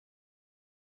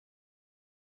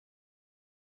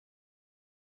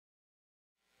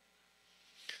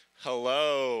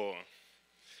Hello.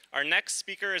 Our next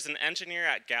speaker is an engineer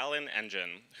at Galin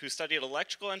Engine who studied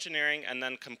electrical engineering and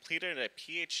then completed a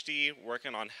PhD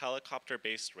working on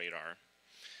helicopter-based radar.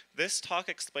 This talk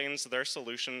explains their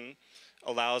solution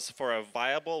allows for a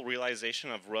viable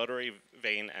realization of rotary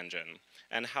vane engine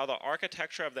and how the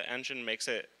architecture of the engine makes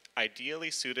it ideally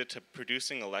suited to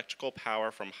producing electrical power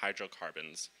from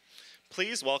hydrocarbons.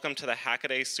 Please welcome to the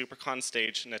Hackaday Supercon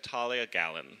stage, Natalia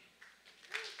Galin.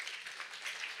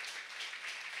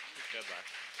 Good luck.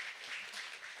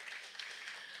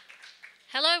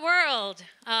 Hello, world.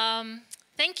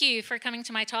 Thank you for coming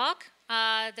to my talk,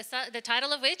 the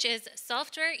title of which is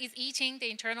Software is Eating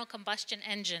the Internal Combustion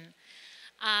Engine.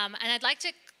 And I'd like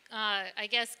to, I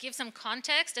guess, give some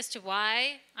context as to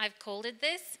why I've called it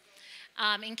this,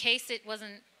 in case it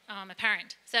wasn't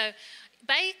apparent. So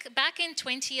back in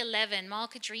 2011,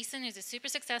 Mark Andreessen, who's a super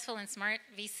successful and smart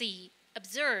VC,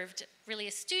 observed really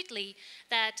astutely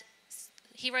that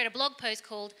he wrote a blog post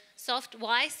called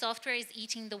Why Software is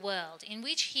Eating the World, in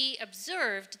which he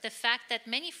observed the fact that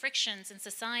many frictions in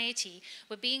society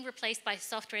were being replaced by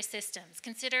software systems.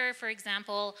 Consider, for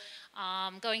example,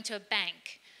 going to a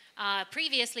bank.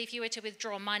 Previously, if you were to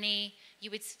withdraw money,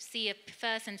 you would see a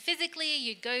person physically,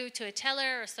 you'd go to a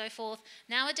teller or so forth.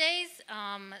 Nowadays,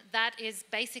 that is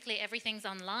basically everything's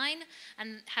online,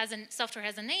 and software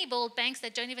has enabled banks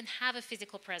that don't even have a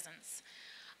physical presence.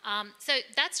 So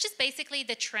that's just basically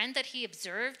the trend that he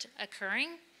observed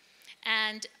occurring.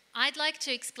 And I'd like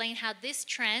to explain how this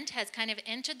trend has kind of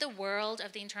entered the world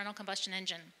of the internal combustion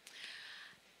engine.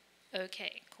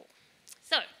 Okay, cool.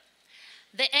 So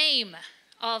the aim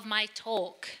of my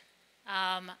talk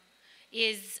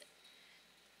is,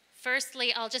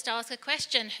 firstly, I'll just ask a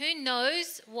question. Who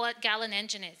knows what Galin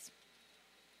engine is?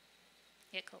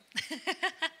 Yeah, cool.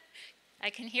 I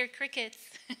can hear crickets.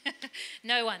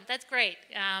 No one. That's great.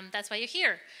 That's why you're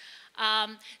here.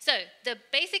 So the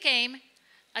basic aim,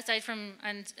 aside from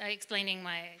explaining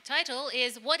my title,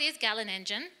 is what is Galin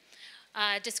engine?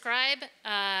 Describe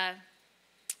how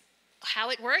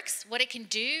it works, what it can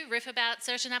do, riff about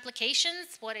certain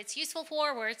applications, what it's useful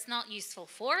for, where it's not useful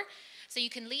for. So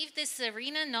you can leave this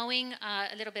arena knowing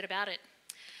a little bit about it.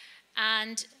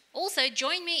 And also,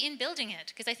 join me in building it,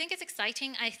 because I think it's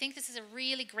exciting. I think this is a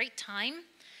really great time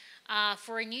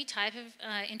for a new type of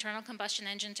internal combustion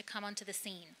engine to come onto the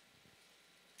scene.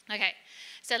 Okay,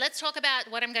 so let's talk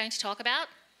about what I'm going to talk about.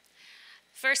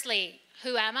 Firstly,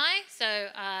 who am I? So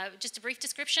just a brief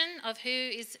description of who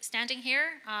is standing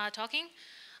here talking.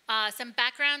 Some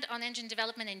background on engine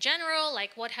development in general,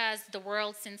 like what has the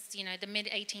world since the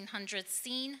mid-1800s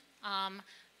seen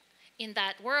in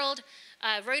that world.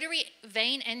 Rotary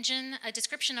vane engine, a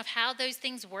description of how those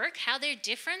things work, how they're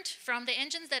different from the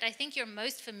engines that I think you're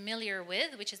most familiar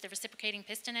with, which is the reciprocating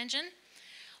piston engine.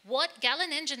 What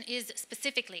Galin engine is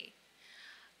specifically,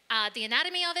 the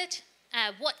anatomy of it,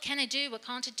 what can it do, what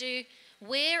can't it do,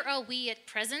 where are we at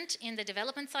present in the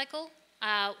development cycle,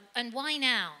 and why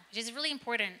now, which is really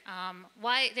important.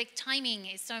 Why the timing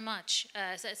is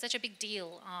such a big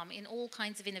deal in all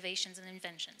kinds of innovations and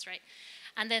inventions, right?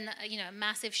 And then, a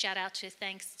massive shout out to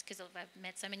thanks, because I've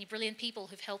met so many brilliant people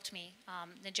who've helped me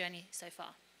the journey so far.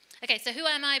 Okay, so who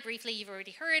am I? Briefly, you've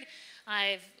already heard. I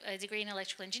have a degree in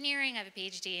electrical engineering. I have a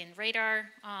PhD in radar.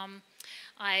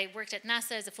 I worked at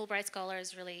NASA as a Fulbright scholar. It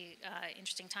was a really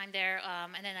interesting time there.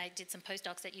 And then I did some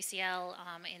postdocs at UCL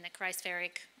in the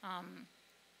cryospheric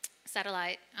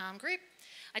satellite group.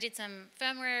 I did some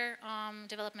firmware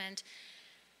development,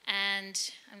 and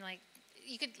I'm like,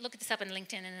 you could look this up on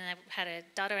LinkedIn, and then I had a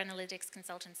data analytics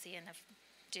consultancy, and I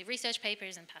do research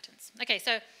papers and patents. Okay,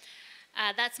 so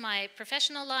that's my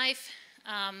professional life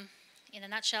in a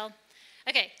nutshell.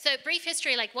 Okay, so brief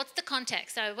history, like what's the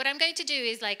context? So what I'm going to do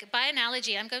is, like, by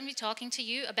analogy, I'm going to be talking to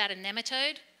you about a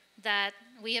nematode that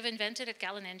we have invented at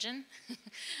Galin Engine.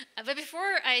 But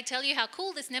before I tell you how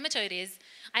cool this nematode is,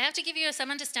 I have to give you some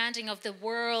understanding of the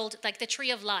world, like the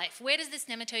tree of life. Where does this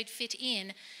nematode fit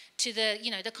in to the,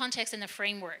 the context and the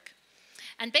framework?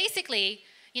 And basically,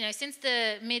 since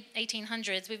the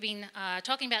mid-1800s, we've been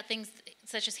talking about things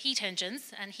such as heat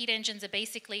engines, and heat engines are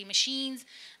basically machines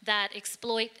that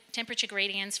exploit temperature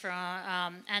gradients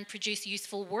and produce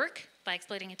useful work by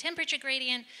exploiting a temperature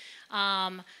gradient.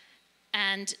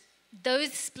 And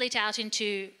those split out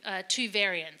into two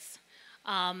variants.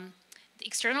 The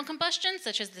external combustion,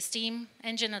 such as the steam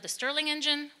engine or the Stirling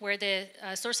engine, where the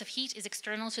source of heat is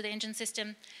external to the engine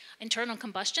system. Internal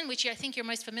combustion, which I think you're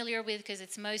most familiar with because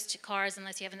it's most cars,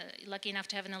 unless you're lucky enough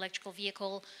to have an electrical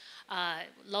vehicle,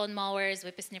 lawn mowers,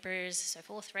 whippersnippers, so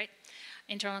forth, right?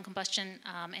 Internal combustion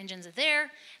engines are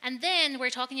there. And then we're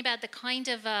talking about the kind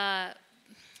of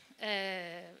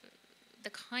the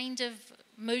kind of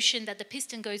motion that the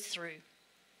piston goes through.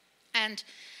 And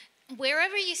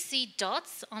wherever you see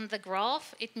dots on the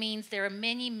graph, it means there are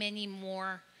many, many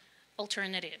more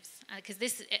alternatives, because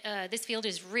this field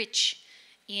is rich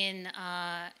in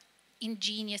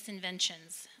ingenious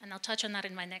inventions, and I'll touch on that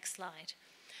in my next slide.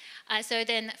 So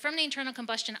then from the internal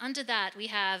combustion, under that we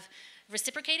have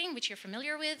reciprocating, which you're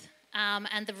familiar with,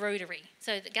 and the rotary.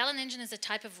 So the Galin engine is a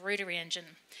type of rotary engine.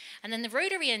 And then the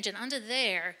rotary engine, under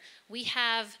there, we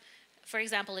have, for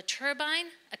example, a turbine,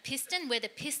 a piston, where the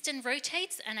piston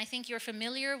rotates, and I think you're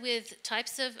familiar with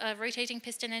types of rotating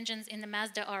piston engines in the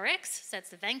Mazda RX, so that's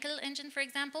the Wankel engine, for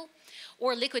example,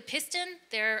 or liquid piston.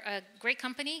 They're a great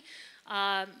company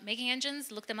making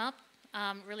engines, look them up,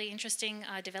 really interesting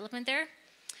development there.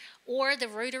 Or the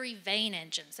rotary vane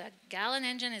engine. So a Galin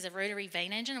engine is a rotary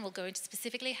vane engine, and we'll go into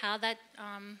specifically how that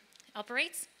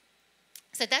operates.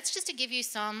 So that's just to give you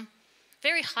some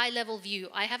very high-level view.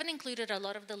 I haven't included a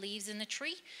lot of the leaves in the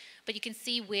tree, but you can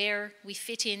see where we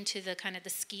fit into the kind of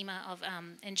the schema of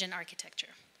engine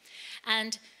architecture.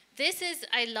 And this is,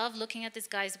 I love looking at this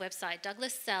guy's website.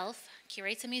 Douglas Self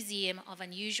curates a museum of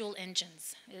unusual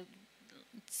engines.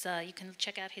 You can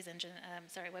check out his engine,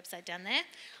 website down there.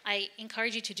 I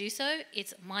encourage you to do so.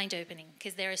 It's mind-opening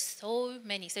because there are so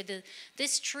many. So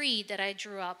this tree that I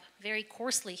drew up very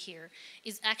coarsely here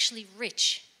is actually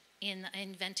rich in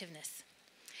inventiveness.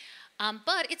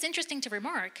 But it's interesting to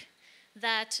remark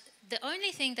that the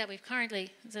only thing that we've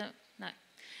currently, the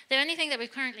only thing that we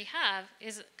currently have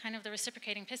is kind of the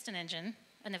reciprocating piston engine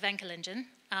and the Wankel engine.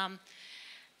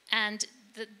 And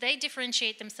they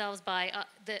differentiate themselves by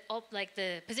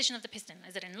the position of the piston.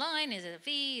 Is it in line? Is it a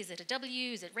V? Is it a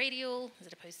W? Is it radial? Is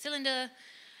it a post cylinder?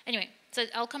 Anyway, so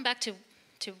I'll come back to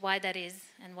why that is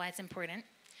and why it's important.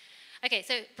 Okay,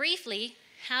 so briefly,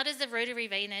 how does the rotary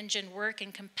vane engine work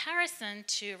in comparison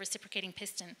to a reciprocating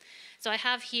piston? So I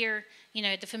have here,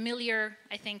 the familiar,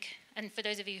 I think, and for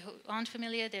those of you who aren't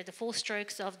familiar, they're the 4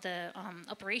 strokes of the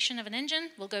operation of an engine.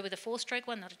 We'll go with a 4-stroke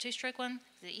one, not a 2-stroke one.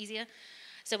 It's easier.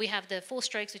 So we have the 4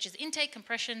 strokes, which is intake,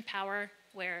 compression, power,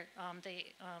 where the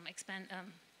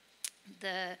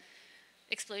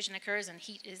explosion occurs and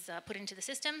heat is put into the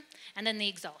system, and then the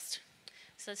exhaust.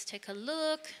 So let's take a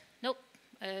look. Nope.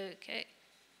 Okay.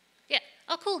 Yeah.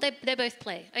 Oh, cool. They both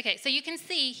play. Okay. So you can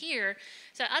see here.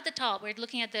 So at the top, we're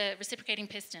looking at the reciprocating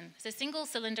piston. It's a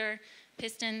single-cylinder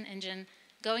piston engine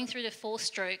going through the 4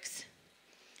 strokes,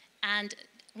 and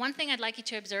one thing I'd like you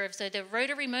to observe, so the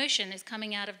rotary motion is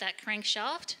coming out of that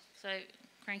crankshaft, so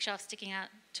crankshaft sticking out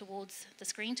towards the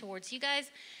screen, towards you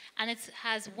guys, and it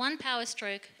has 1 power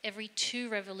stroke every 2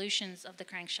 revolutions of the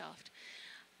crankshaft.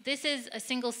 This is a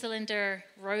single-cylinder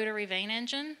rotary vane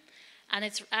engine, and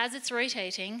as it's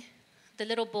rotating, the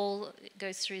little ball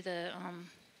goes through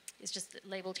it's just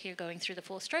labeled here going through the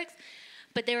 4 strokes,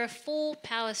 but there are 4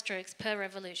 power strokes per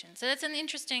revolution. So that's an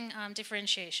interesting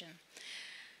differentiation.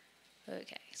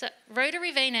 Okay, so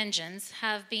rotary vane engines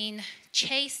have been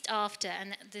chased after,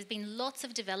 and there's been lots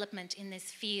of development in this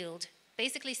field,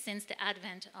 basically since the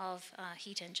advent of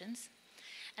heat engines.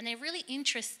 And they're really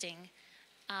interesting,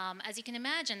 as you can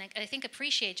imagine, I think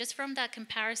appreciate, just from that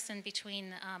comparison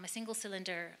between a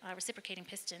single-cylinder reciprocating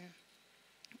piston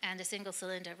and a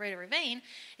single-cylinder rotary vane,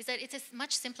 is that it's a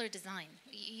much simpler design.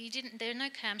 There are no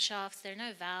camshafts, there are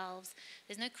no valves,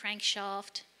 there's no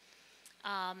crankshaft.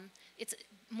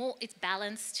 It's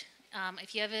balanced.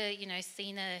 If you ever,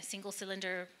 seen a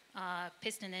single-cylinder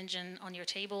piston engine on your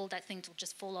table, that thing will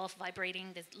just fall off vibrating.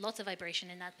 There's lots of vibration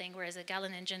in that thing, whereas a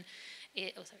Galin engine,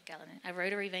 a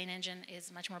rotary vane engine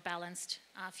is much more balanced,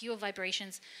 fewer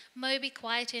vibrations, maybe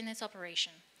quiet in its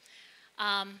operation.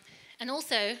 And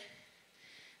also,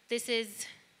 this is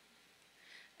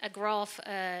a graph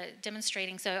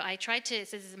demonstrating, so I tried to,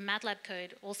 so this is a MATLAB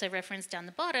code, also referenced down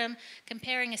the bottom,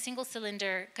 comparing a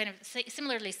single-cylinder, kind of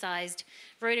similarly sized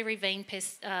rotary vane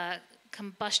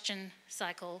combustion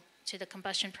cycle to the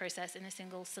combustion process in a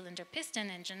single-cylinder piston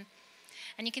engine.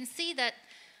 And you can see that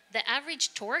the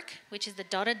average torque, which is the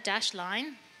dotted dashed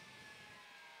line,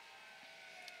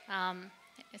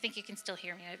 I think you can still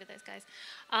hear me over those guys,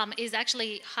 is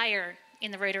actually higher in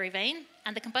the rotary vane,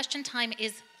 and the combustion time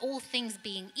is, all things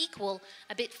being equal,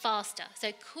 a bit faster. So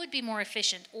it could be more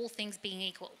efficient, all things being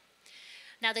equal.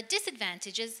 Now the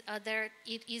disadvantages are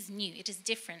it is new, it is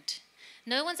different.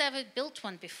 No one's ever built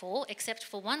one before, except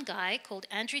for one guy called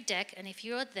Andrew Deck, and if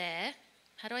you're there,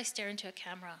 how do I stare into a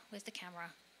camera? Where's the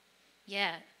camera?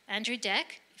 Yeah, Andrew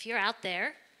Deck, if you're out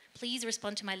there, please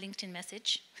respond to my LinkedIn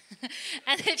message.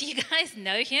 And if you guys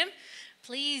know him,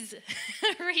 please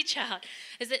reach out.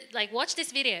 Watch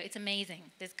this video, it's amazing.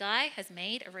 This guy has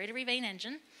made a rotary vane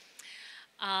engine.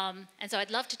 And so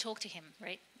I'd love to talk to him,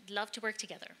 right? Love to work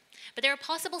together. But there are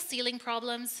possible sealing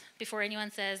problems before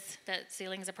anyone says that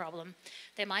sealing is a problem.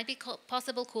 There might be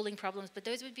possible cooling problems, but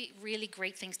those would be really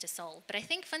great things to solve. But I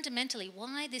think fundamentally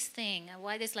why this thing,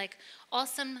 why this like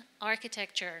awesome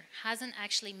architecture hasn't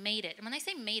actually made it. And when I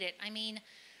say made it, I mean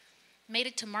made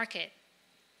it to market.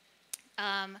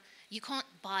 You can't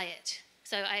buy it.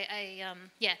 So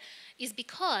is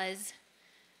because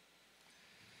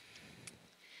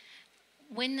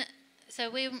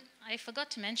I forgot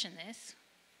to mention this.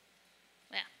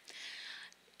 Yeah.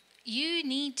 You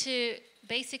need to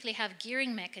basically have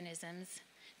gearing mechanisms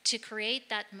to create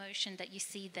that motion that you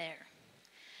see there.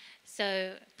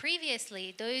 So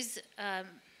previously,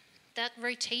 that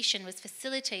rotation was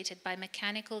facilitated by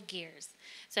mechanical gears.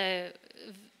 So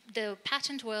the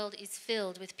patent world is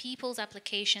filled with people's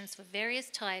applications for various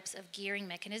types of gearing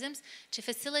mechanisms to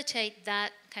facilitate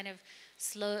that kind of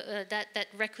that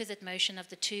requisite motion of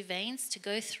the two vanes to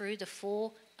go through the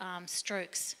 4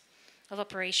 strokes of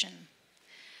operation.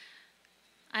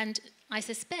 And I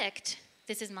suspect,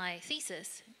 this is my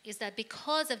thesis, is that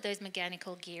because of those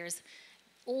mechanical gears,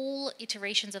 all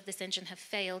iterations of this engine have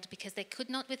failed because they could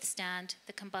not withstand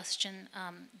the combustion,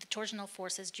 the torsional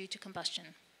forces due to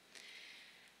combustion.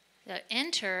 So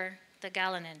enter the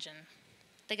Galin engine.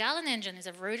 The Galin engine is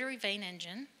a rotary vane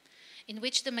engine in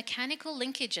which the mechanical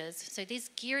linkages, so this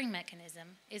gearing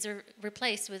mechanism, is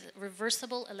replaced with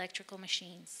reversible electrical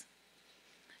machines.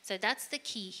 So that's the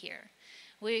key here.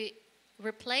 We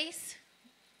replace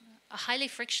a highly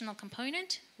frictional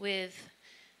component with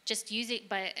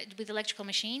with electrical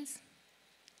machines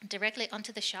directly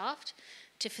onto the shaft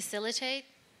to facilitate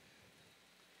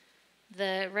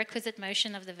the requisite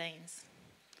motion of the vanes.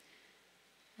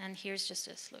 And here's just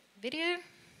a slow video.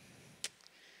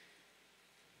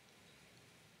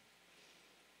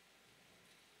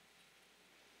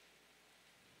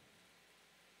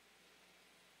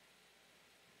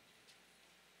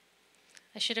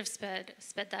 I should have sped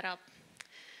that up.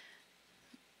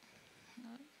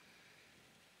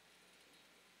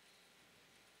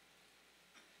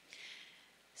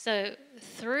 So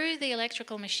through the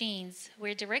electrical machines,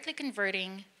 we're directly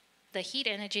converting the heat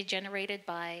energy generated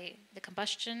by the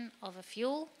combustion of a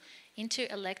fuel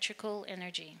into electrical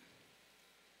energy.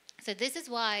 So this is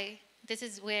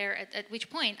where, at which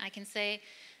point I can say,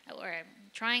 or I'm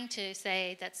trying to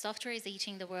say that software is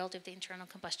eating the world of the internal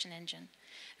combustion engine,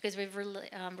 because we've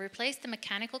replaced the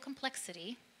mechanical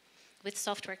complexity with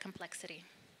software complexity.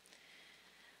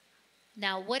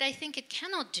 Now, what I think it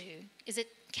cannot do is it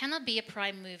cannot be a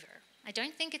prime mover. I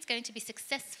don't think it's going to be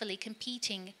successfully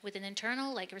competing with an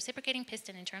internal, like a reciprocating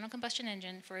piston internal combustion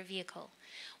engine for a vehicle.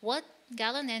 What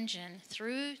Galin engine,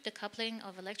 through the coupling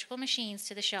of electrical machines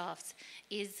to the shafts,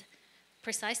 is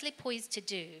precisely poised to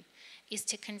do is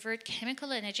to convert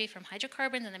chemical energy from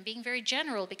hydrocarbons, and I'm being very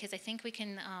general because I think we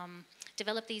can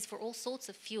develop these for all sorts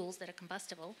of fuels that are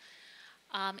combustible,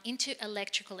 into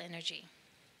electrical energy.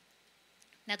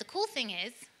 Now the cool thing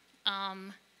is,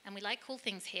 and we like cool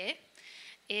things here,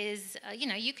 is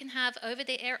you can have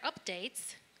over-the-air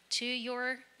updates to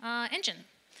your engine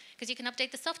because you can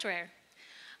update the software,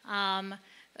 and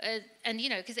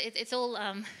because it's all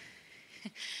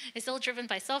it's all driven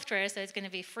by software, so it's going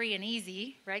to be free and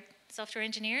easy, right, software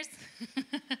engineers?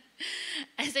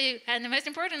 And most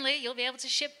importantly, you'll be able to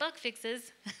ship bug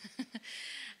fixes.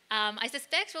 I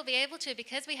suspect we'll be able to,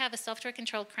 because we have a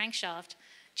software-controlled crankshaft,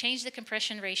 change the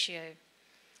compression ratio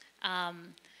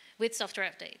with software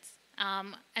updates,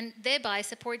 and thereby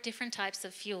support different types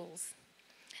of fuels.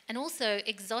 And also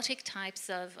exotic types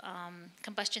of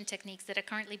combustion techniques that are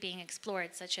currently being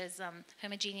explored, such as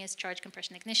homogeneous charge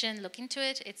compression ignition. Look into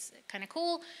it, it's kind of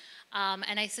cool.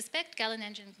 And I suspect Galin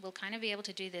engine will kind of be able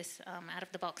to do this out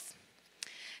of the box.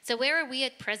 So where are we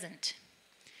at present?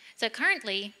 So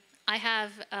currently, I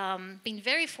have been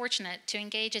very fortunate to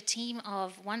engage a team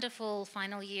of wonderful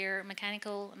final year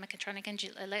mechanical and mechatronic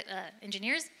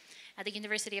engineers at the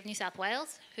University of New South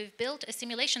Wales who've built a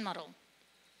simulation model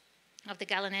of the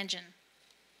Galin engine.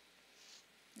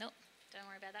 Nope, don't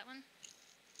worry about that one.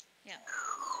 Yeah.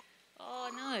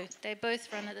 Oh no, they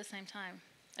both run at the same time.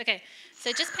 Okay,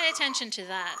 so just pay attention to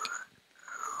that.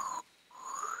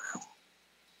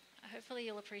 Hopefully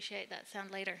you'll appreciate that sound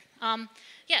later.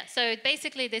 Yeah, so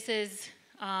basically this is,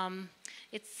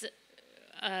 it's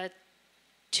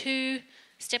 2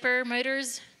 stepper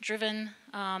motors driven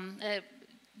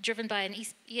by an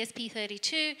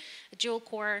ESP32, a dual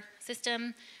core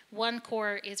system. One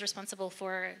core is responsible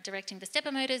for directing the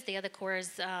stepper motors, the other core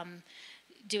is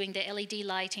doing the LED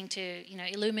lighting to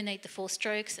illuminate the 4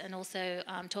 strokes, and also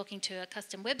talking to a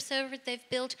custom web server they've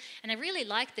built. And I really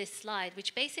like this slide,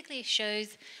 which basically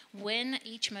shows when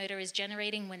each motor is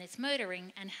generating, when it's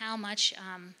motoring, and how much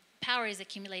power is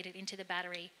accumulated into the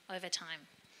battery over time.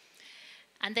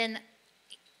 And then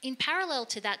in parallel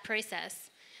to that process,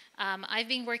 I've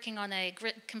been working on a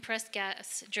compressed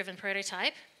gas driven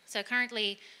prototype. So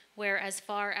currently we're as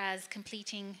far as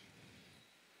completing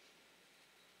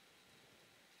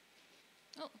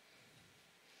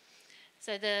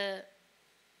So the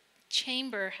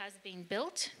chamber has been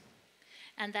built,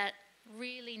 and that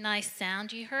really nice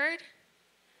sound you heard,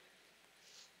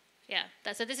 yeah,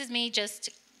 so this is me just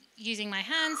using my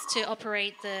hands to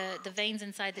operate the vanes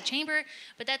inside the chamber,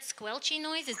 but that squelchy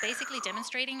noise is basically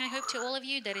demonstrating, I hope, to all of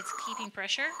you that it's keeping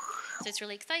pressure, so it's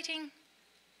really exciting.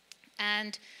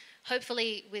 And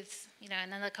hopefully with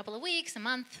another couple of weeks, a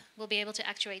month, we'll be able to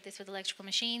actuate this with electrical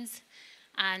machines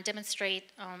and demonstrate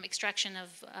extraction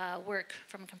of work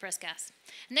from compressed gas.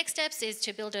 Next steps is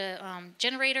to build a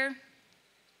generator.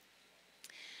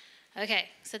 Okay,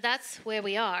 so that's where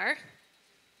we are.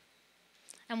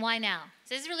 And why now?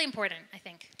 So this is really important, I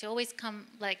think, to always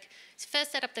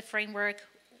first set up the framework,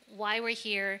 why we're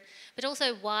here, but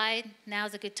also why now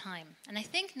is a good time. And I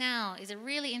think now is a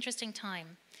really interesting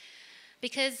time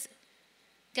because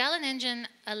Galin engine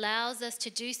allows us to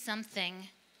do something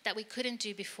that we couldn't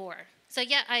do before. So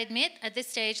yeah, I admit at this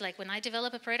stage, when I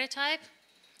develop a prototype,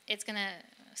 it's gonna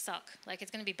suck.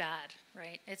 It's gonna be bad,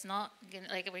 right? It's not gonna,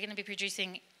 we're gonna be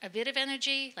producing a bit of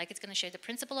energy, it's gonna show the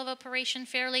principle of operation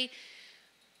fairly,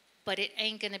 but it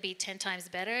ain't gonna be 10 times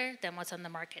better than what's on the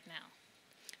market now.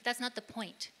 But that's not the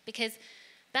point, because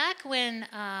back when,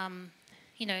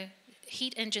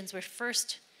 heat engines were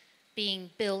first being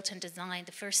built and designed,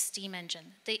 the first steam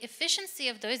engine, the efficiency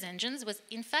of those engines was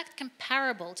in fact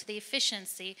comparable to the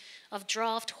efficiency of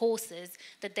draft horses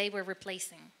that they were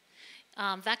replacing.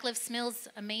 Vaclav Smil's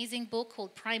amazing book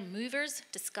called Prime Movers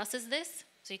discusses this,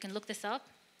 so you can look this up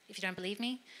if you don't believe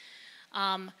me.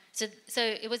 So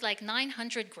it was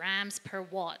 900 grams per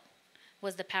watt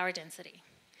was the power density.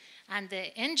 And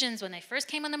the engines, when they first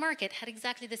came on the market, had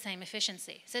exactly the same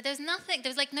efficiency. So there was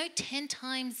no 10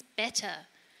 times better.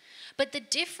 But the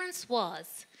difference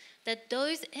was that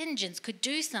those engines could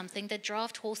do something that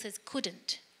draft horses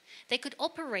couldn't. They could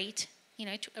operate,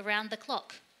 around the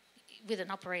clock with an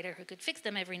operator who could fix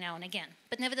them every now and again.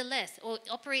 But nevertheless, or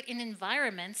operate in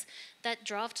environments that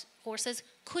draft horses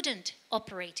couldn't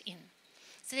operate in.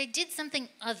 So they did something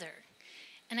other.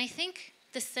 And I think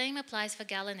the same applies for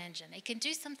Galin engine. It can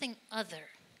do something other.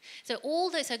 So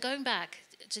going back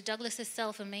to Douglas's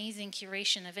amazing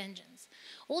curation of engines,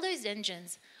 all those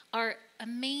engines are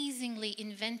amazingly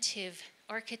inventive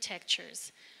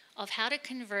architectures of how to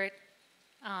convert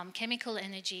chemical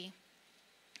energy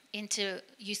into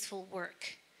useful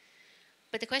work.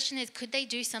 But the question is, could they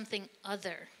do something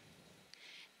other?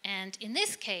 And in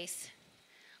this case,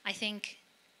 I think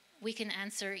we can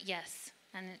answer yes.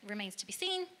 And it remains to be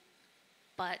seen,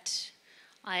 but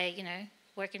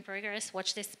work in progress,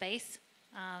 watch this space.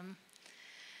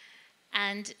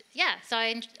 And yeah, so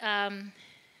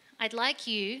I'd like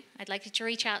you to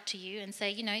reach out to you and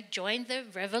say, join the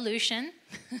revolution.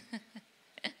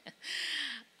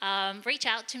 Reach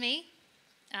out to me.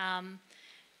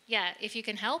 If you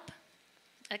can help,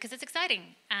 because it's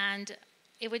exciting. And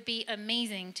it would be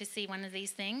amazing to see one of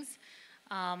these things,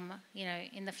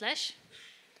 in the flesh.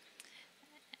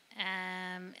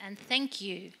 And thank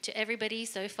you to everybody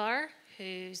so far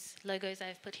whose logos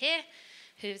I've put here,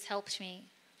 who's helped me.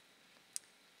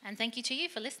 And thank you to you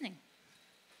for listening.